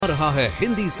रहा है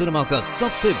हिंदी सिनेमा का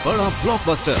सबसे बड़ा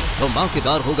ब्लॉकबस्टर।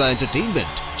 धमाकेदार होगा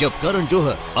एंटरटेनमेंट जब करण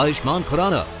जौहर, आयुष्मान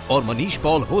खुराना और मनीष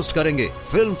पॉल होस्ट करेंगे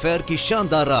फिल्म फेयर की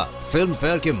शानदार रात। फिल्म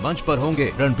फेयर के मंच पर होंगे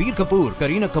रणबीर कपूर,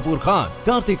 करीना कपूर खान,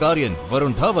 कार्तिक आर्यन,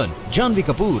 वरुण धवन, जानवी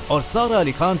कपूर और सारा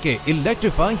अली खान के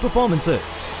इलेक्ट्रीफाइंग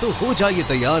परफॉर्मेंसेस। तो हो जाइए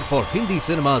तैयार for Hindi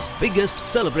cinema's biggest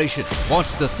celebration.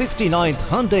 Watch the 69th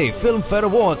Hyundai Film Fair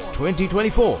Awards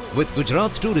 2024 with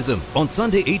Gujarat Tourism on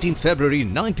Sunday 18th February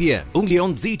 9 p.m. only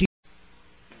on ZT.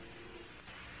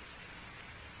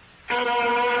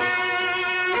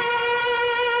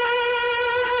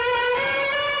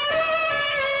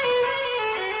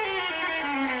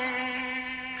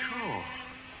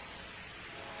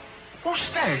 What's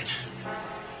that?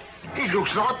 It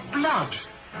looks like blood.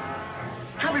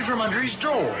 Coming from under his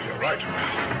door. You're right.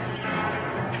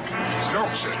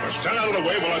 Scarlet says, well, stand out of the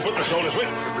way while I put the soldiers with.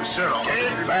 Sherlock.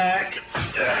 Get back.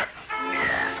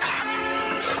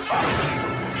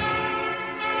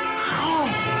 Oh,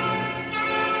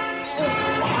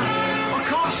 I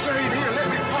can't stay in here. Let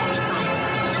me pass.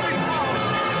 Let me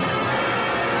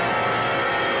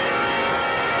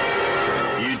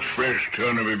pass. Each fresh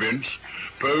turn of events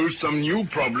posed some new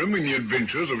problem in the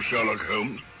adventures of Sherlock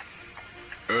Holmes.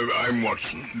 I'm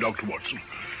Watson, Dr. Watson.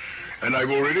 And I've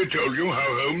already told you how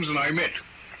Holmes and I met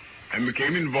and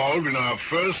became involved in our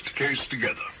first case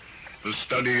together, the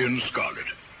study in Scarlet.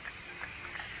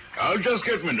 I'll just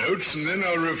get my notes and then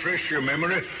I'll refresh your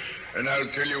memory and I'll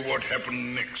tell you what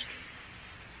happened next.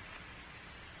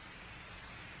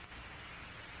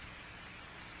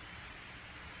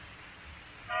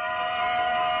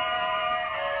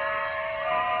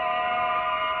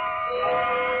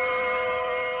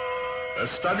 A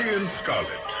study in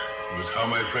Scarlet was how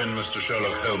my friend Mr.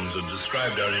 Sherlock Holmes had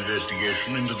described our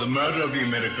investigation into the murder of the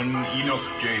American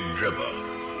Enoch J. Drebber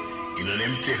in an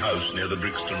empty house near the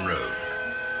Brixton Road.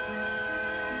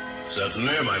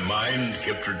 Certainly, my mind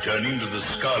kept returning to the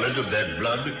scarlet of that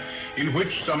blood in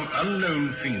which some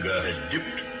unknown finger had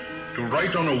dipped to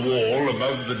write on a wall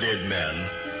above the dead man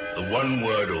the one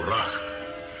word Rach,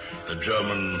 the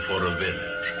German for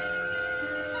revenge.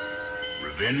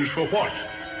 Revenge for what?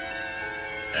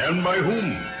 And by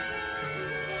whom?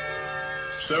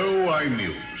 So I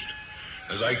mused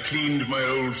as I cleaned my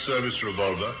old service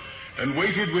revolver and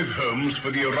waited with Holmes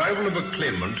for the arrival of a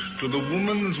claimant to the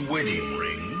woman's wedding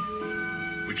ring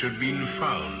which had been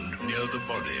found near the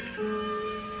body.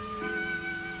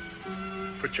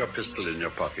 Put your pistol in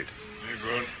your pocket. Very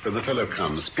good. When the fellow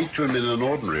comes, speak to him in an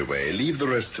ordinary way. Leave the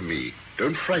rest to me.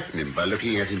 Don't frighten him by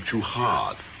looking at him too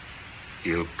hard.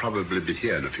 He'll probably be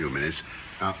here in a few minutes.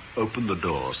 Now, open the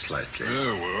door slightly.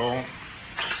 Well.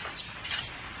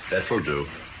 That will do.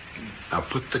 Now,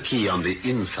 put the key on the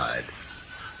inside.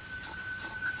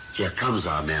 Here comes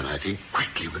our man, I think.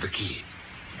 Quickly with the key.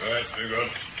 All right, very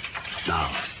good.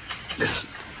 Now, listen.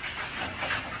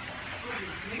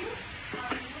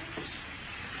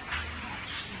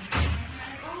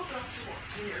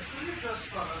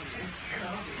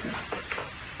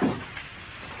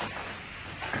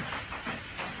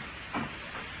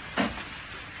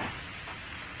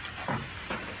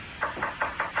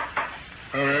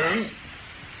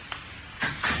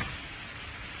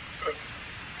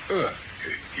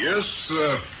 Yes,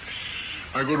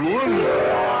 my good woman.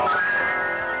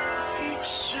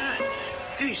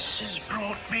 This has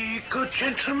brought me, good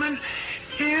gentlemen,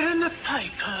 here in the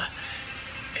paper,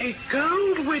 a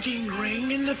gold wedding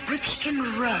ring in the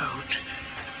Brixton Road.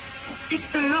 It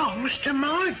belongs to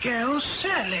my girl,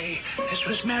 Sally, as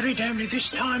was married only this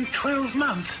time 12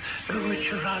 months, of which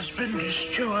her husband is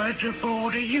steward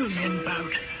aboard a union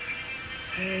boat.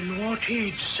 And what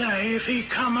he'd say if he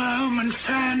come home and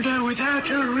found her without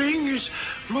her ring is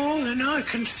more than I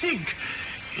can think,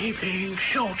 he being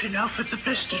short enough at the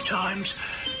best of times,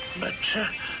 but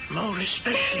more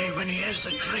especially when he has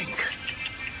the drink.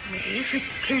 If it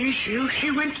please you,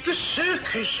 she went to the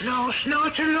circus last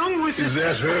night along with Is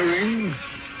that her ring?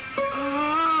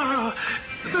 Ah,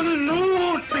 the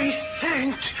Lord be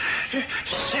thanked.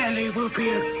 Sally will be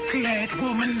a glad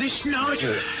woman this night.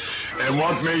 And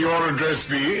what may your address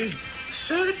be?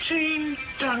 13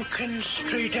 Duncan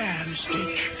Street,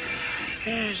 Amsterdam.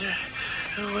 There's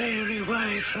a weary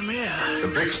way from here. The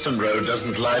Brixton Road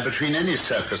doesn't lie between any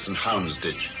circus and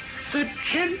Houndsditch. The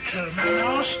gentleman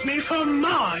asked me for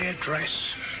my address.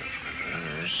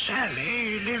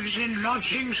 Sally lives in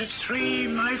lodgings at 3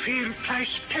 Mayfield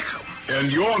Place, Peckham.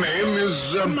 And your name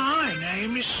is... My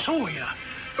name is Sawyer.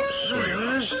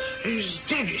 Hers is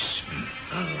Dennis.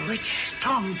 Rich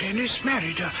Tom Dennis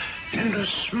married her. And a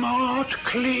smart,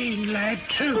 clean lad,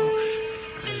 too.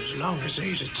 As long as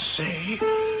he's at sea.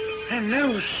 and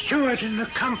no steward in the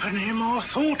company more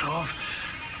thought of.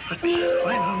 But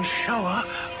when on shore,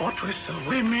 what with the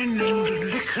women and the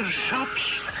liquor shops...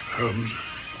 Holmes,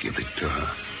 give it to her.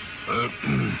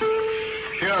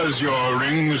 Here's your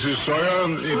ring, Mrs. Sawyer.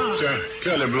 It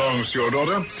clearly belongs to your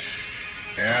daughter.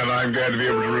 And I'm glad to be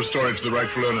able to restore it to the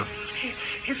rightful owner.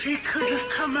 If he could have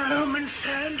come home and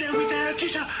found her without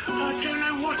it, I don't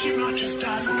know what he might have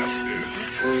done.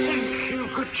 Thank you,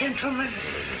 good gentleman.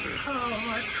 Oh,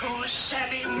 my poor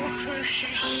Sally, what will she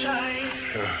say?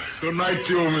 Good night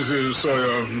to you, Mrs.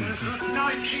 Sawyer. Good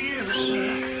night to you,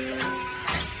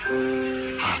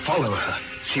 sir. I'll follow her.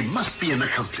 She must be an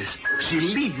accomplice. She'll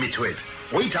lead me to it.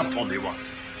 Wait up for me, Watson.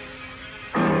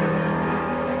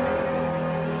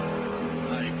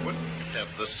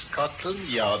 The Scotland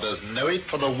Yarders know it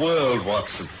for the world,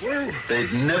 Watson. Well,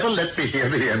 they'd never let me hear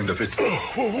the end of it.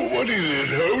 What is it,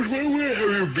 Holmes? Where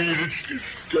have you been? It's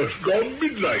just gone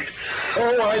midnight.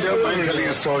 Oh, I don't mind telling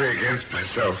a story against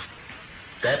myself.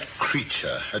 That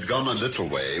creature had gone a little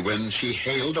way when she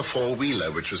hailed a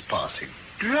four-wheeler which was passing.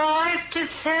 Drive to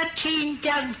 13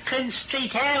 Duncan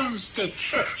Street, Elmsted,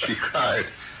 she cried.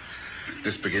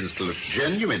 This begins to look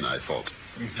genuine, I thought.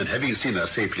 And having seen her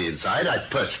safely inside, I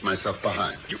perched myself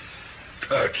behind. You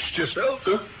perched yourself?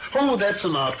 Oh, that's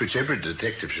an art which every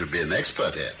detective should be an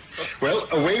expert at. Well,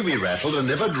 away we rattled and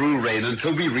never drew rein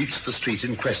until we reached the street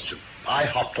in question. I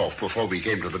hopped off before we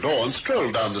came to the door and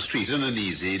strolled down the street in an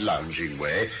easy, lounging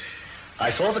way.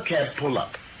 I saw the cab pull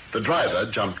up. The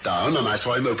driver jumped down, and I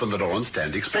saw him open the door and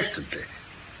stand expectantly.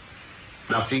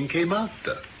 Nothing came out,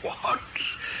 though. What?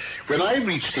 When I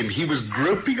reached him, he was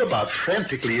groping about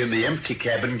frantically in the empty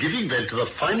cabin, giving vent to the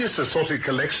finest assorted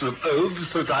collection of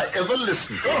oaths that I ever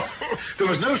listened to. There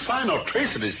was no sign or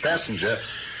trace of his passenger,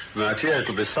 and I fear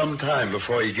it'll be some time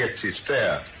before he gets his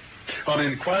fare. On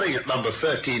inquiring at number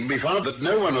 13, we found that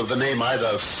no one of the name either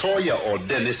of Sawyer or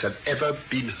Dennis had ever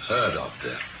been heard of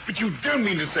there. But you don't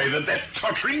mean to say that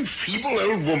tottering, feeble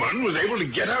old woman was able to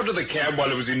get out of the cab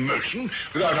while it was in motion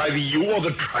without either you or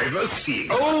the driver seeing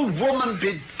her? Old woman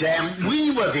be damned. We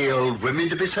were the old women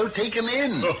to be so taken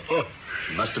in.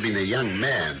 He must have been a young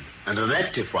man, and an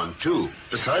active one, too,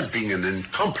 besides being an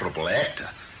incomparable actor.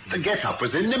 The get-up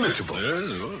was inimitable.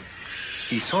 Well.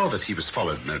 He saw that he was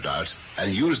followed, no doubt,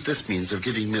 and used this means of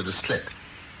giving me the slip.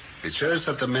 It shows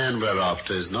that the man we're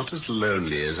after is not as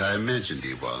lonely as I imagined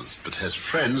he was, but has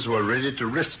friends who are ready to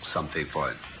risk something for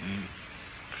him.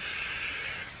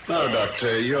 Now,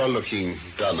 Doctor, you're looking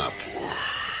done up.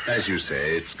 As you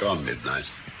say, it's gone midnight.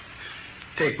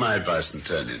 Take my advice and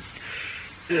turn in.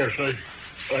 Yes,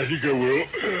 I think I will.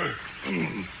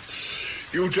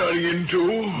 You turning in,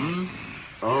 too?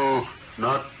 Oh,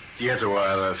 not yet a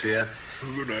while, I fear.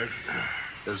 Good night.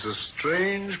 There's a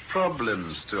strange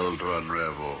problem still to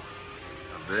unravel.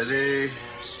 A very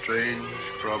strange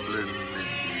problem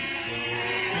indeed.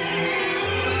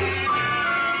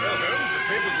 Well, Holmes, the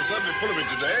papers are certainly full of it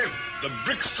today. The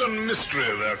Brixton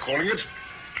Mystery, they're calling it.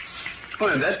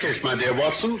 Well, in that case, my dear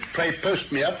Watson, pray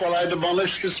post me up while I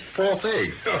demolish this fourth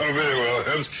egg. Oh, very well,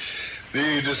 Holmes.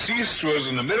 The deceased was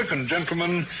an American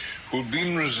gentleman who'd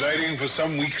been residing for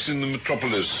some weeks in the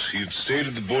metropolis. He'd stayed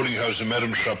at the boarding house of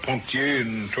Madame Charpentier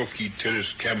in Torquay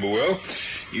Terrace, Camberwell.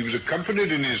 He was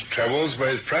accompanied in his travels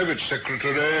by his private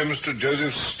secretary, Mr.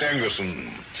 Joseph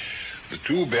Stangerson. The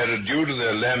two bade adieu to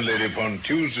their landlady upon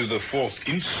Tuesday the 4th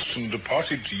inst and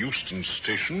departed to Euston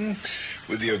Station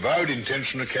with the avowed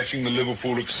intention of catching the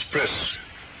Liverpool Express.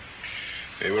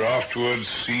 They were afterwards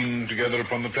seen together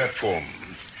upon the platform.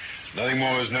 Nothing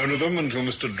more is known of them until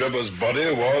Mr. Drebber's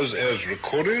body was, as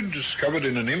recorded, discovered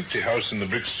in an empty house in the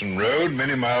Brixton Road,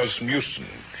 many miles from Euston.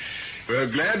 We're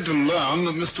glad to learn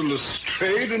that Mr.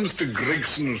 Lestrade and Mr.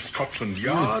 Gregson of Scotland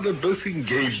Yard are both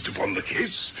engaged upon the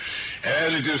case,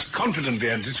 and it is confidently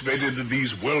anticipated that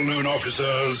these well-known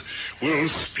officers will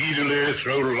speedily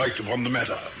throw light upon the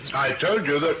matter. I told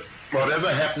you that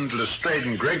whatever happened to Lestrade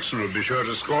and Gregson would be sure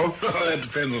to score. That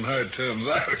depends on how it turns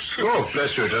out. Oh,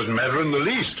 bless you, it doesn't matter in the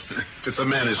least. If the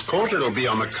man is caught, it'll be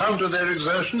on account of their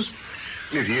exertions.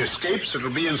 If he escapes, it'll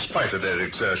be in spite of their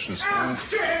exertions.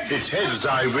 It's heads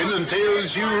I win and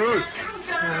tails you lose.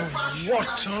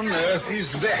 What on earth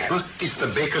is that? Huh? It's the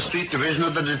Baker Street Division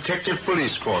of the Detective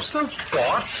Police Force. The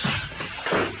what?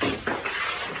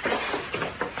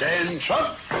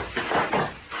 Attention.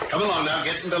 Come along now,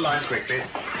 get into line quickly.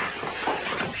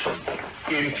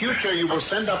 In future, you will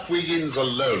send up Wiggins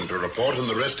alone to report, and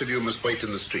the rest of you must wait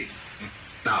in the street.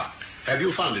 Now, have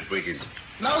you found it, Wiggins?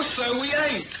 No, sir, we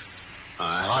ain't.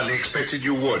 I hardly expected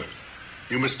you would.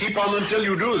 You must keep on until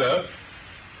you do, though.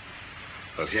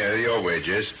 Well, here are your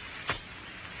wages.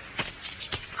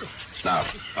 Now,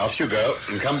 off you go,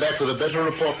 and come back with a better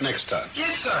report next time.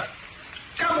 Yes, sir.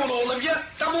 Come on, all of you.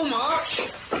 Double march.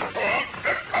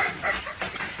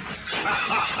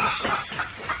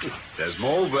 There's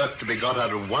more work to be got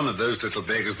out of one of those little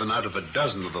beggars than out of a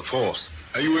dozen of the force.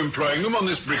 Are you employing them on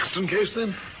this Brixton case,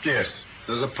 then? Yes.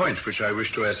 There's a point which I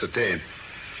wish to ascertain.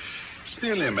 It's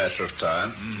merely a matter of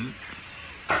time.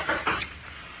 Mm-hmm.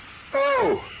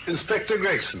 Oh, Inspector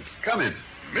Gregson. Come in.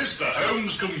 Mr.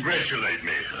 Holmes, congratulate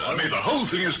me. I made the whole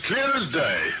thing as clear as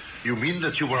day. You mean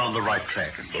that you were on the right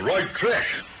track? The right track?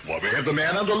 Why, we have the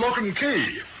man under lock and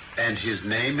key. And his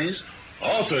name is?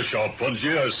 Arthur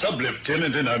Charpentier, a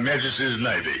sub-lieutenant in Her Majesty's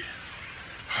Navy.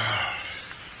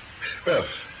 Well,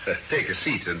 take a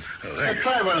seat and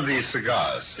try one of these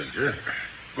cigars. Thank you.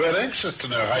 We're anxious to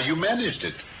know how you managed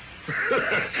it.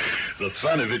 The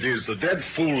fun of it is that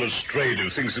fool Lestrade, who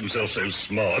thinks himself so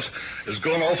smart, has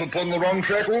gone off upon the wrong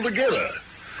track altogether.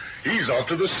 He's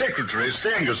after the secretary,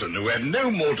 Stangerson, who had no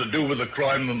more to do with the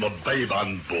crime than the babe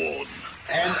unborn.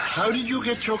 And how did you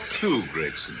get your clue,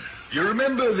 Gregson? You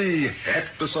remember the hat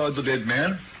beside the dead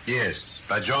man? Yes,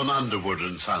 by John Underwood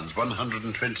and Sons,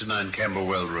 129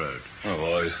 Camberwell Road.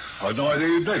 Oh, I'd no idea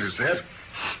you'd noticed that.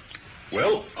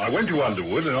 Well, I went to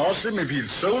Underwood and asked him if he'd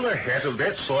sold a hat of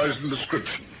that size and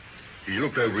description. He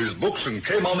looked over his books and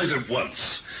came on it at once.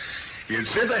 He had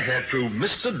sent a hat to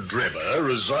Mr. Drebber,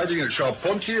 residing at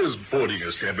Charpentier's boarding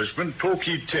establishment,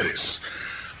 Torquay Terrace.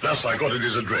 Thus I got at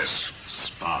his address.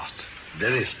 Smart.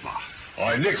 Very smart.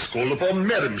 I next called upon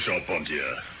Madame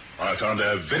Charpentier. I found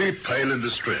her very pale and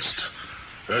distressed.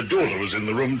 Her daughter was in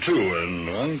the room, too, an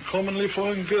uncommonly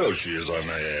fine girl she is, I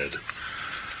may add.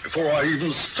 Before I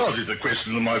even started to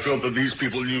question them, I felt that these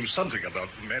people knew something about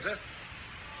the matter.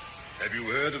 Have you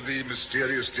heard of the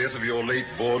mysterious death of your late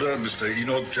boarder, Mr.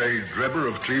 Enoch J. Drebber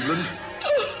of Cleveland?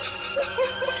 Oh,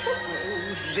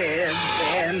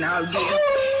 there, now, dear.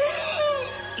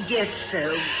 Yes,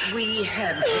 sir, we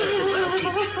have heard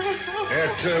about it.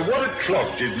 At what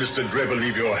o'clock did Mr. Drebber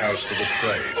leave your house for the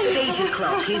train? At 8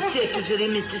 o'clock. His secretary,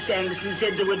 Mr. Stangerson,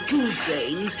 said there were 2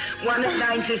 trains, one at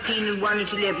 9:15 and one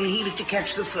at 11. He was to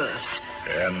catch the first.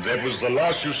 And that was the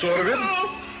last you saw of him?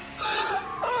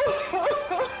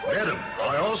 Madam,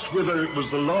 I asked whether it was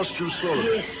the last you saw of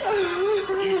him. Yes.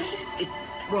 Yes, it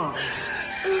was.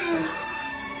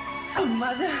 Oh,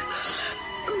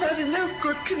 Mother, no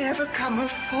good can ever come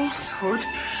of falsehood.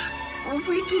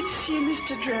 We did see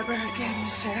Mr. Drebber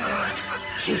again, sir.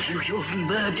 You've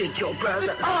murdered your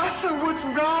brother. Arthur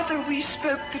would rather we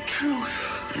spoke the truth.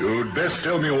 You'd best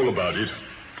tell me all about it.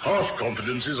 Half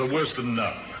confidences are worse than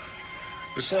none.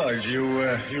 Besides,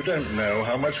 you don't know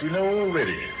how much we know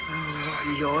already.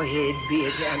 Oh, your head be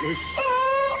it, Alice.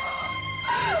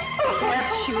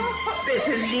 Perhaps you'd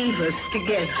better leave us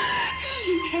together.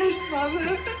 Yes,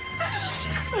 Mother.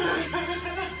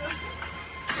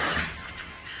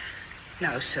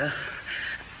 Now, sir,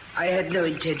 I had no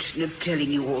intention of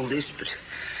telling you all this, but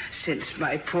since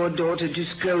my poor daughter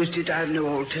disclosed it, I've no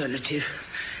alternative.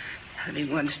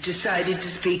 Having once decided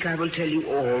to speak, I will tell you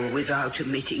all without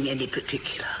omitting any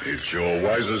particular. It's your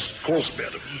wisest course,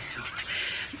 madam.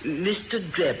 Mr.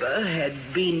 Drebber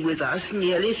had been with us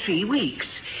nearly 3 weeks.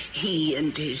 He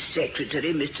and his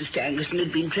secretary, Mr. Stangerson,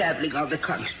 had been traveling on the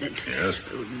continent. Yes?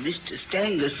 Mr.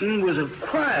 Stangerson was a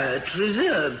quiet,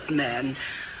 reserved man.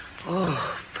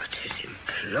 Oh, but his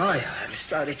employer, I'm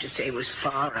sorry to say, was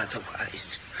far otherwise.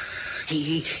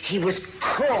 He was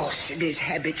coarse in his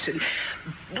habits and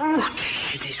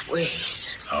brutish in his ways.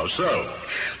 How so?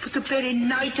 But the very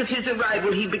night of his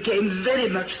arrival, he became very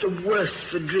much the worse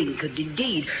for drink, and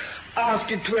indeed,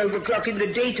 after 12 o'clock in the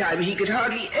daytime, he could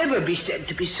hardly ever be said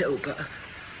to be sober.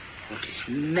 But his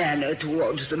manner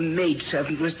towards the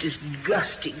maidservant was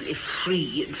disgustingly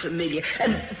free and familiar,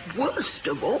 and worst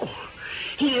of all,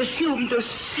 he assumed the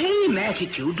same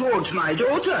attitude towards my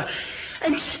daughter,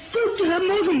 and spoke to her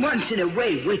more than once in a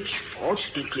way which,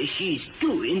 fortunately, she's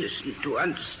too innocent to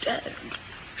understand.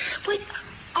 But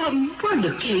on one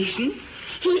occasion,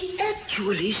 he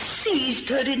actually seized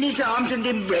her in his arms and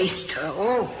embraced her.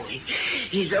 Oh,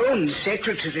 his own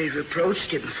secretary reproached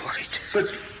him for it. But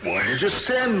why did you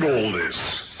stand all this?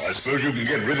 I suppose you can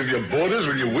get rid of your boarders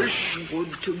when you wish.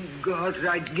 Would to God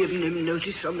I'd given him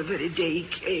notice on the very day he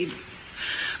came.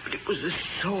 But it was a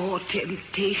sore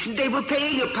temptation. They were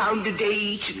paying £1 a day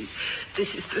each, and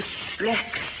this is the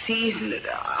slack season.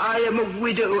 I am a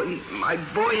widow, and my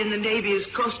boy in the Navy has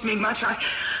cost me much.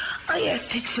 I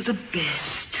acted for the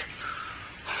best.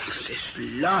 This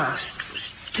last was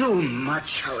too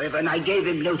much, however, and I gave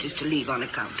him notice to leave on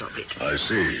account of it. I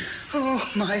see. Oh,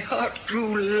 my heart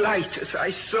grew light as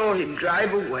I saw him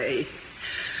drive away.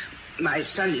 My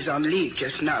son is on leave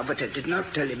just now, but I did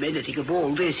not tell him anything of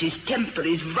all this. His temper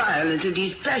is violent, and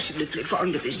he's passionately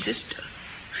fond of his sister.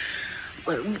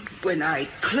 Well, when I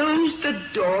closed the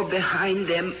door behind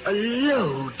them, a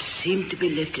load seemed to be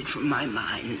lifted from my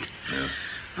mind. Yeah.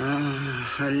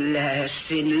 Alas,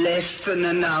 in less than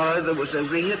an hour there was a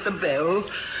ring at the bell,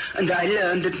 and I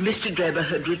learned that Mr. Drebber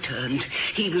had returned.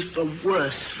 He was the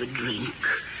worse for drink.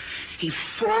 He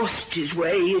forced his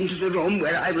way into the room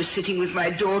where I was sitting with my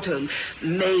daughter and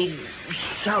made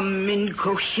some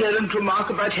incoherent remark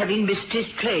about having missed his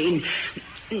train.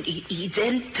 He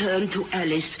then turned to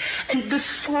Alice and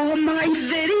before my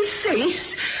very face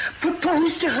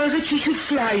proposed to her that she should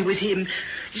fly with him.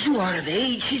 You are of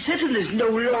age, he said, and there's no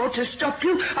law to stop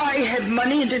you. I have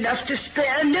money and enough to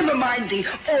spare. Never mind the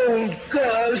old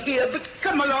girl here, but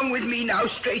come along with me now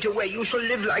straight away. You shall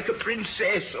live like a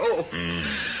princess. Oh.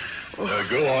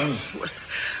 Go on. Well,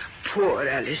 poor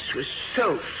Alice was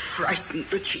so frightened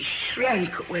that she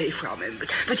shrank away from him,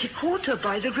 but he caught her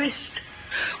by the wrist.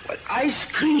 Well, I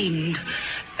screamed,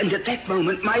 and at that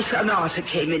moment my son Arthur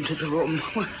came into the room.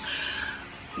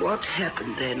 What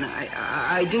happened then,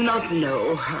 I do not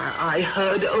know. I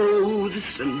heard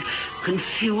oaths and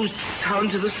confused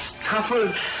sounds of a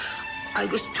scuffle. I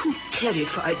was too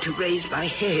terrified to raise my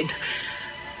head.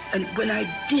 And when I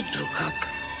did look up,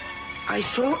 I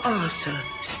saw Arthur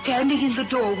standing in the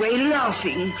doorway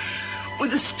laughing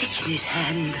with a stick in his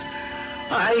hand.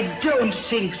 I don't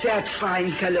think that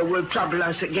fine fellow will trouble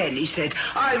us again, he said.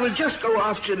 I will just go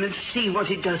after him and see what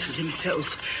he does with himself.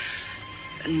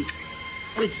 And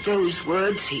with those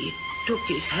words, he took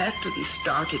his hat and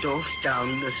started off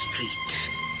down the street.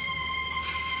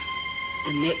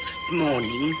 The next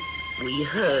morning, we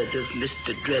heard of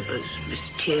Mr. Drebber's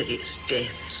mysterious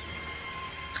death.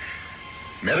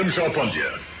 Madame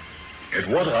Charpentier, at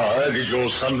what hour did your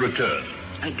son return?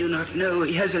 I do not know.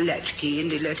 He has a latchkey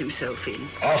and he let himself in.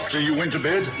 After you went to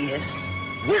bed? Yes.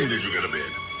 When did you go to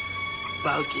bed?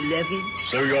 About 11.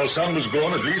 So your son was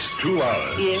gone at least 2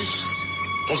 hours? Yes.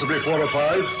 Possibly 4 or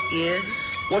 5? Yes.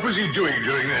 What was he doing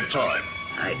during that time?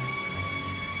 I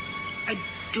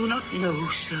do not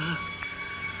know, sir.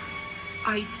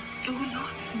 I do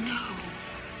not know.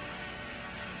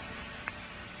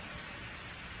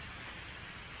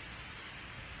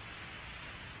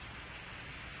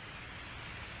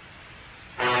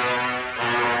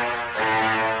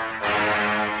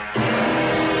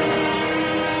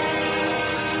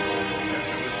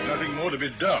 To be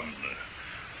done.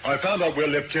 I found out where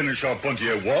Lieutenant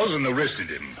Charpentier was and arrested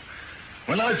him.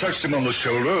 When I touched him on the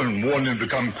shoulder and warned him to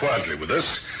come quietly with us,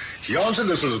 he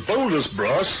answered us as bold as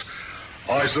brass,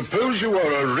 "I suppose you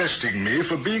are arresting me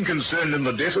for being concerned in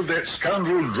the death of that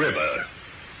scoundrel Drebber."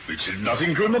 We said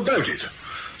nothing to him about it,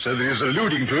 so that his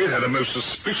alluding to it had a most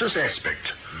suspicious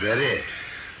aspect. Very.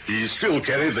 He still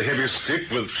carried the heavy stick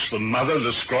which the mother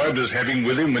described as having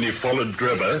with him when he followed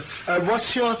Drebber.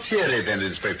 What's your theory then,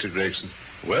 Inspector Gregson?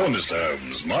 Well, Mr.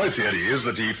 Holmes, my theory is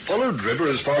that he followed Drebber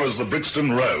as far as the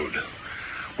Brixton Road.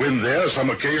 When there, some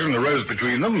occasion arose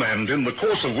between them, and in the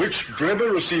course of which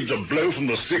Drebber received a blow from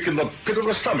the stick in the pit of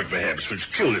the stomach, perhaps,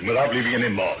 which killed him without leaving any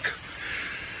mark.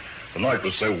 The night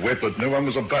was so wet that no one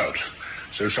was about,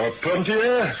 so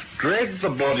Charpentier dragged the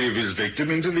body of his victim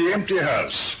into the empty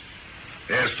house.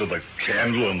 As to the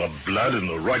candle and the blood and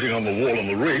the writing on the wall and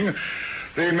the ring,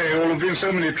 they may all have been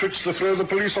so many tricks to throw the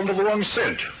police onto the wrong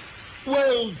scent.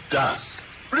 Well done.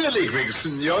 Really,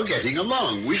 Gregson, you're getting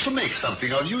along. We shall make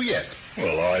something of you yet.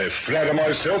 Well, I flatter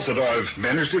myself that I've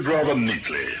managed it rather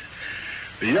neatly.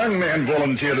 The young man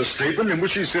volunteered a statement in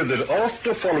which he said that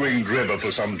after following Drebber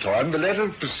for some time, the latter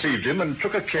perceived him and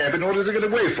took a cab in order to get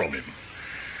away from him.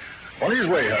 On his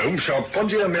way home,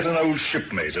 Charpentier met an old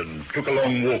shipmate and took a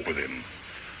long walk with him.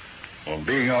 On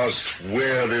being asked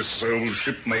where this old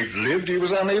shipmate lived, he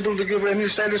was unable to give any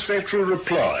satisfactory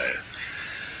reply.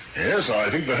 Yes, I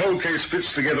think the whole case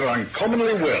fits together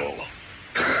uncommonly well.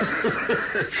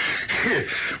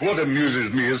 What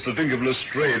amuses me is to think of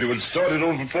Lestrade, who had started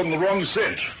off upon the wrong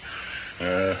scent.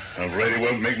 I'm afraid he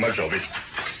won't make much of it.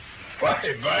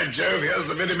 Why, by Jove, here's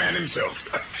the very man himself.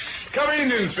 Come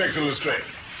in, Inspector Lestrade.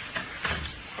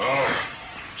 Oh,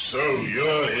 so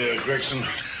you're here, Gregson.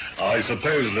 I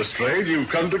suppose, Lestrade, you've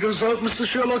come to consult Mr.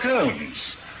 Sherlock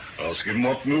Holmes. Ask him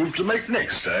what move to make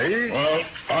next, eh? Well,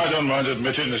 I don't mind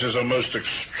admitting this is a most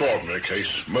extraordinary case,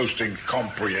 most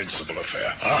incomprehensible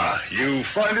affair. Ah, you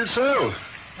find it so?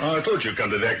 I thought you'd come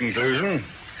to that conclusion.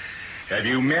 Have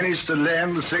you managed to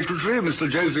land the secretary, Mr.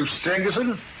 Joseph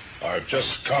Stangerson? I've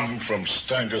just come from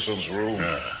Stangerson's room.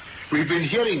 We've been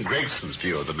hearing Gregson's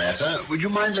view of the matter. Would you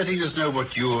mind letting us know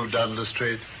what you have done,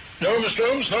 Lestrade? No, Mr.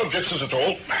 Holmes, no objections at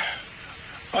all.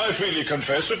 I freely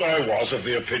confess that I was of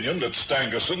the opinion that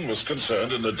Stangerson was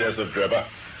concerned in the death of Drebber.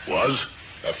 Was?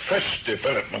 A fresh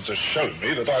development has shown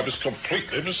me that I was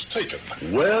completely mistaken.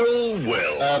 Well,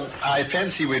 well. I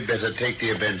fancy we'd better take the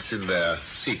events in their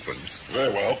sequence.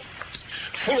 Very well.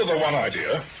 Full of the one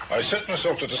idea, I set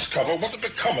myself to discover what had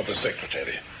become of the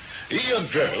secretary. He and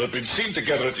Drebber had been seen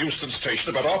together at Euston Station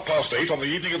about 8:30 on the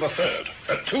evening of the 3rd.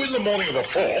 At 2 in the morning of the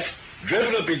 4th,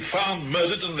 Drebber had been found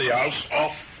murdered in the house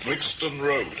off Brixton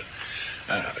Road.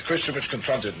 The question which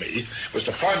confronted me was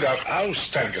to find out how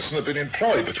Stangerson had been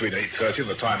employed between 8:30 and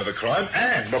the time of the crime,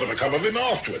 and what had become of him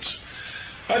afterwards.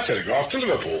 I telegraphed to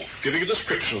Liverpool, giving a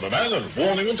description of the man and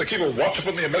warning them to keep a watch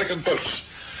upon the American boats.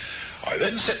 I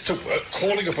then set to work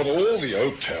calling upon all the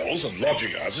hotels and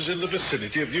lodging houses in the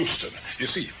vicinity of Euston. You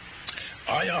see,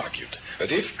 I argued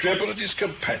that if Drebber and his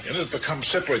companion had become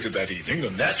separated that evening,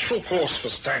 the natural course for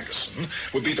Stangerson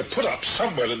would be to put up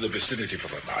somewhere in the vicinity for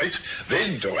the night,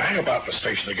 then to hang about the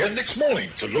station again next morning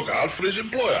to look out for his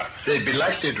employer. They'd be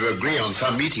likely to agree on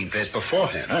some meeting place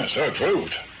beforehand. So it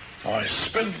proved. I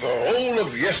spent the whole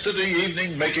of yesterday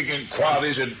evening making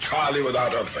inquiries entirely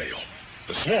without avail.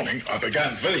 This morning I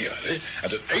began very early,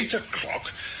 and at 8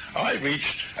 o'clock I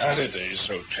reached Halliday's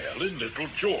Hotel in Little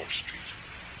George Street.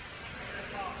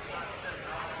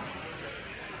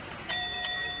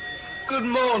 Good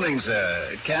morning,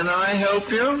 sir. Can I help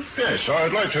you? Yes,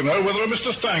 I'd like to know whether a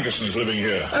Mr. Stangerson's living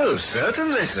here. Oh,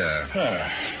 certainly, sir.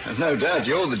 No doubt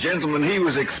you're the gentleman he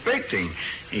was expecting.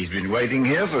 He's been waiting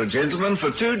here for a gentleman for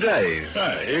 2 days.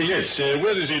 Yes.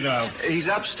 Where is he now? He's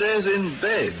upstairs in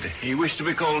bed. He wished to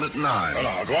be called at 9. Well,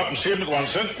 I'll go up and see him at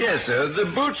once, then. Yes, sir. The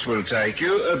Boots will take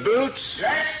you. Boots?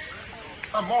 Yes?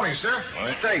 Morning, sir.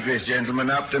 Take this gentleman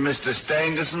up to Mr.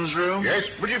 Stangerson's room. Yes?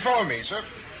 Would you follow me, sir?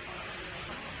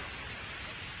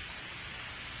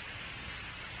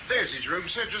 There's his room,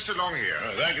 sir, just along here.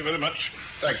 Thank you very much.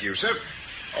 Thank you, sir.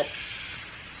 Oh.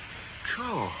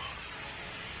 God.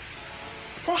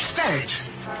 What's that?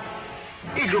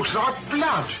 It looks like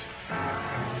blood.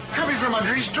 Coming from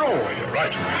under his door. You're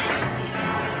right.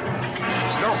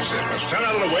 Stop, sir. Now stand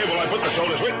out of the way while I put the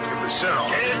shoulders with. Sir,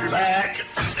 Get back.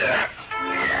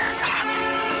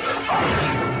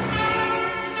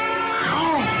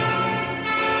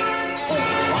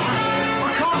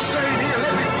 I can't stay in here.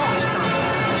 Let me pass.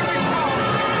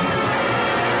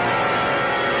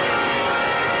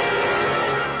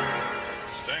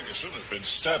 Stangerson has been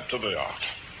stabbed to the heart.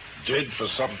 Dead for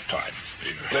some time.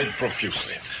 He bled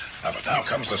profusely. But now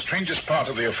comes the strangest part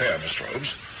of the affair, Mr. Holmes.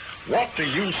 What do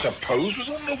you suppose was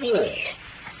on the wall?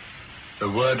 The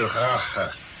word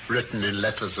Rache, written in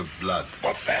letters of blood.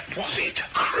 What, that was it?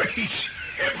 Great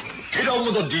heaven. Get on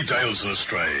with the details,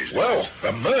 Lestrade. Well,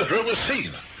 the murderer was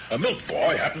seen. A milk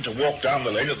boy happened to walk down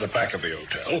the lane at the back of the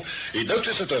hotel. He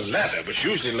noticed that a ladder, which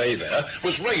usually lay there,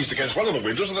 was raised against one of the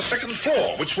windows on the second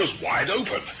floor, which was wide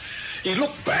open. He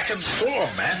looked back and saw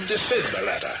a man descend the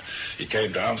ladder. He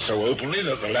came down so openly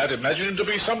that the lad imagined him to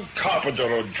be some carpenter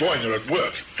or joiner at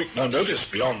work. Took no notice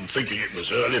beyond thinking it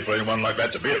was early for anyone like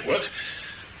that to be at work.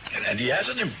 And he has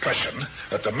an impression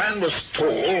that the man was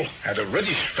tall, had a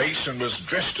reddish face, and was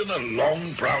dressed in a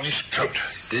long brownish coat.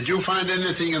 Did you find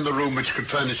anything in the room which could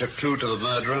furnish a clue to the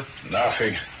murderer?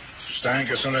 Nothing.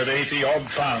 Stangerson had 80-odd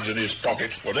pounds in his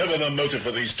pocket. Whatever the motive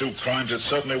for these two crimes, it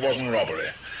certainly wasn't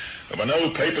robbery. There were no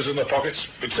papers in the pockets,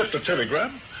 except a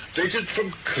telegram, dated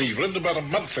from Cleveland about a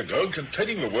month ago,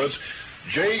 containing the words,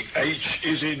 J.H.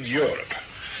 is in Europe.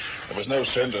 There was no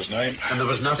sender's name. And there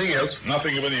was nothing else?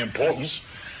 Nothing of any importance.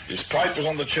 His pipe was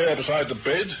on the chair beside the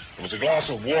bed. There was a glass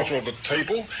of water on the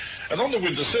table. And on the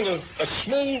windowsill, a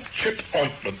small chip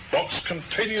ointment box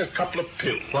containing a couple of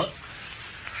pills. What?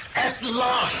 At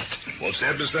last! What's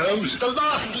that, Mr. Holmes? The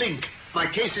last link. My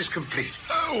case is complete.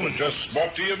 Oh, just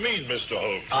what do you mean, Mr.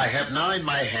 Holmes? I have now in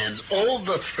my hands all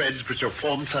the threads which have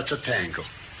formed such a tangle.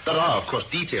 There are, of course,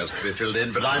 details to be filled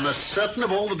in, but I'm as certain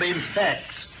of all the main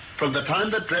facts from the time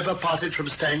that Drebber parted from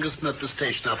Stangerson at the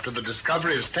station after the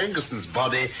discovery of Stangerson's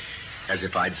body as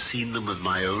if I'd seen them with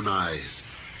my own eyes.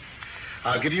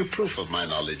 I'll give you proof of my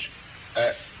knowledge.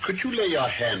 Could you lay your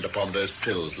hand upon those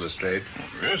pills, Lestrade?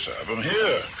 Yes, I have them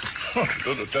here.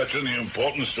 Don't attach any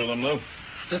importance to them, though.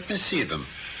 Let me see them.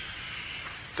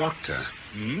 Doctor,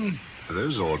 are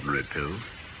those ordinary pills?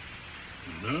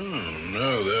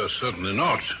 No, they're certainly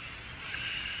not.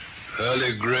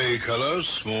 Early grey colour,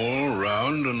 small,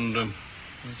 round, and,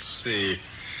 let's see.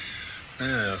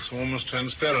 Yes, almost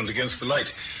transparent against the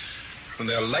light. From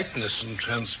their lightness and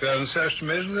transparency, I should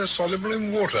imagine they're soluble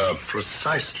in water.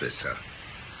 Precisely, sir.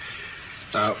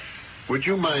 Now, Would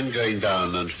you mind going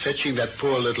down and fetching that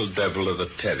poor little devil of a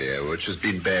terrier which has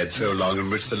been bad so long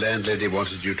and which the landlady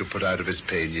wanted you to put out of its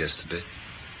pain yesterday?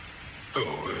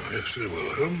 Oh, yes, I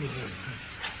will, Holmes.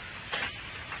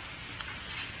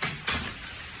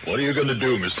 What are you going to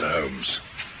do, Mr. Holmes?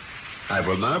 I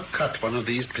will now cut one of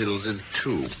these pills in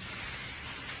two.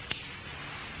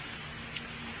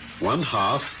 One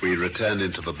half we return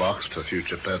into the box for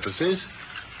future purposes.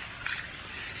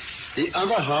 The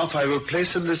other half I will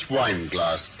place in this wine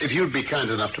glass. If you'd be kind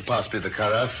enough to pass me the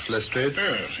carafe, Lestrade.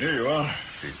 Yes, here you are.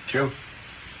 Thank you.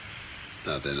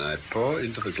 Now then, I pour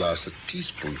into the glass a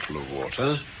teaspoonful of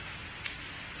water.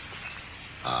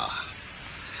 Ah.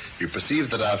 You perceive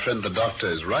that our friend the doctor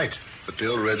is right. The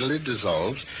pill readily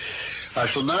dissolves. I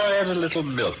shall now add a little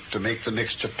milk to make the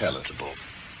mixture palatable.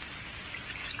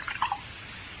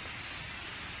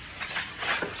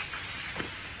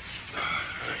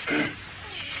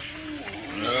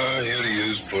 Here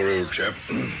he is, poor old chap.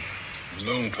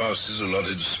 Long past his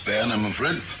allotted span, I'm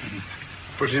afraid.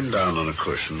 Put him down on a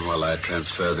cushion while I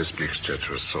transfer this mixture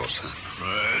to a saucer.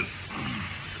 Right.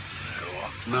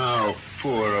 Now,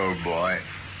 poor old boy,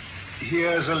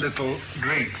 here's a little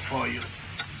drink for you.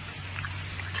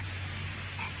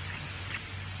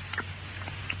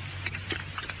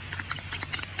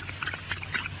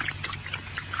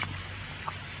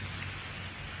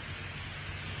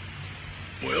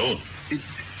 Well?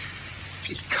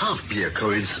 It can't be a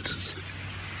coincidence.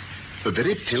 The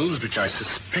very pills which I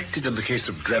suspected in the case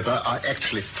of Drebber are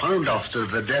actually found after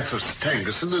the death of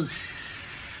Stangerson,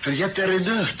 and yet they're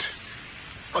inert.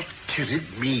 What can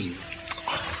it mean?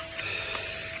 Oh,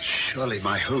 surely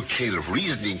my whole chain of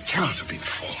reasoning cannot have been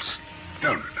false.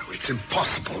 No, it's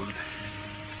impossible.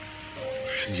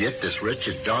 And yet this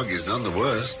wretched dog is none the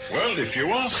worse. Well, if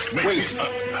you ask me... Wait.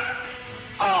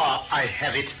 I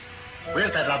have it.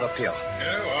 Where's that other pill?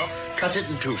 Yeah, well... Cut it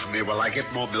in two for me while I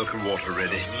get more milk and water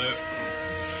ready.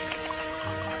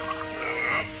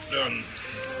 Done.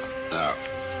 Now,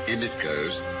 in it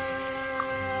goes.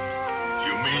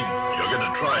 You mean you're going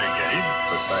to try again?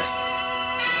 Precisely.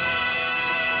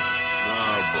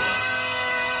 Now, boy.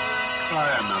 Try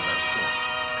another.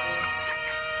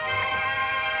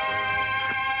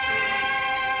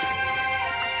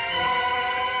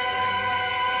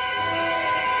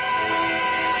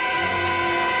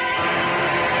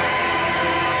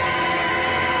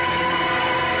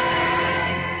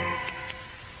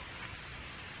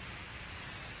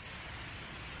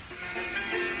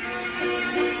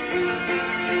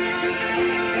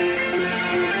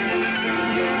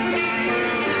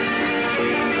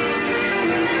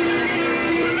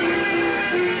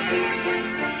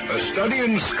 Study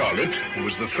in Scarlet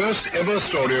was the first ever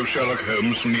story of Sherlock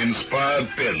Holmes from the inspired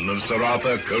pen of Sir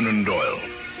Arthur Conan Doyle.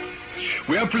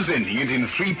 We are presenting it in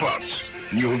 3 parts,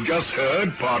 and you have just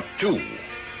heard part 2.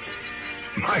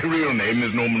 My real name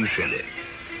is Norman Shelley.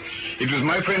 It was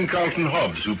my friend Carlton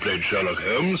Hobbs who played Sherlock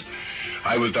Holmes.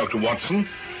 I was Dr. Watson.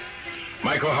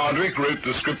 Michael Hardwick wrote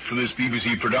the script for this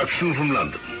BBC production from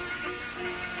London.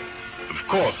 Of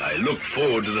course, I look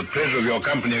forward to the pleasure of your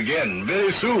company again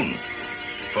very soon,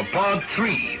 for part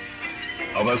 3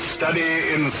 of A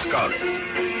Study in Scarlet.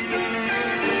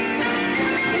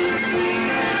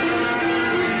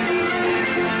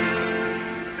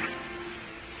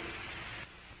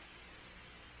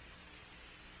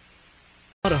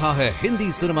 रहा है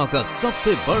Hindi cinema का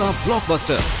सबसे बड़ा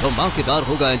blockbuster. धमाकेदार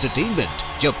होगा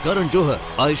entertainment जब करण जौहर,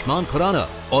 आयुष्मान खुराना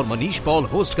और Manish Paul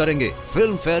host करेंगे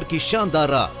फिल्म फेयर की शानदार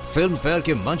रात। फिल्म फेयर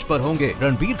के मंच पर होंगे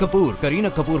रणबीर कपूर, करीना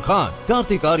कपूर खान,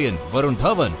 कार्तिक आर्यन, वरुण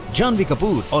धवन, जानवी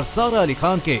कपूर और सारा अली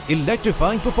खान के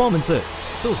इलेक्ट्रीफाइंग परफॉर्मेंसेस।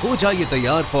 तो हो जाइए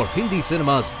तैयार for Hindi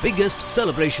cinema's biggest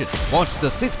celebration. Watch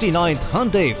the 69th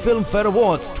Hyundai Film Fair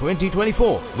Awards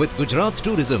 2024 with Gujarat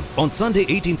Tourism on Sunday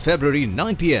 18th February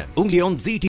 9 p.m. only on ZT.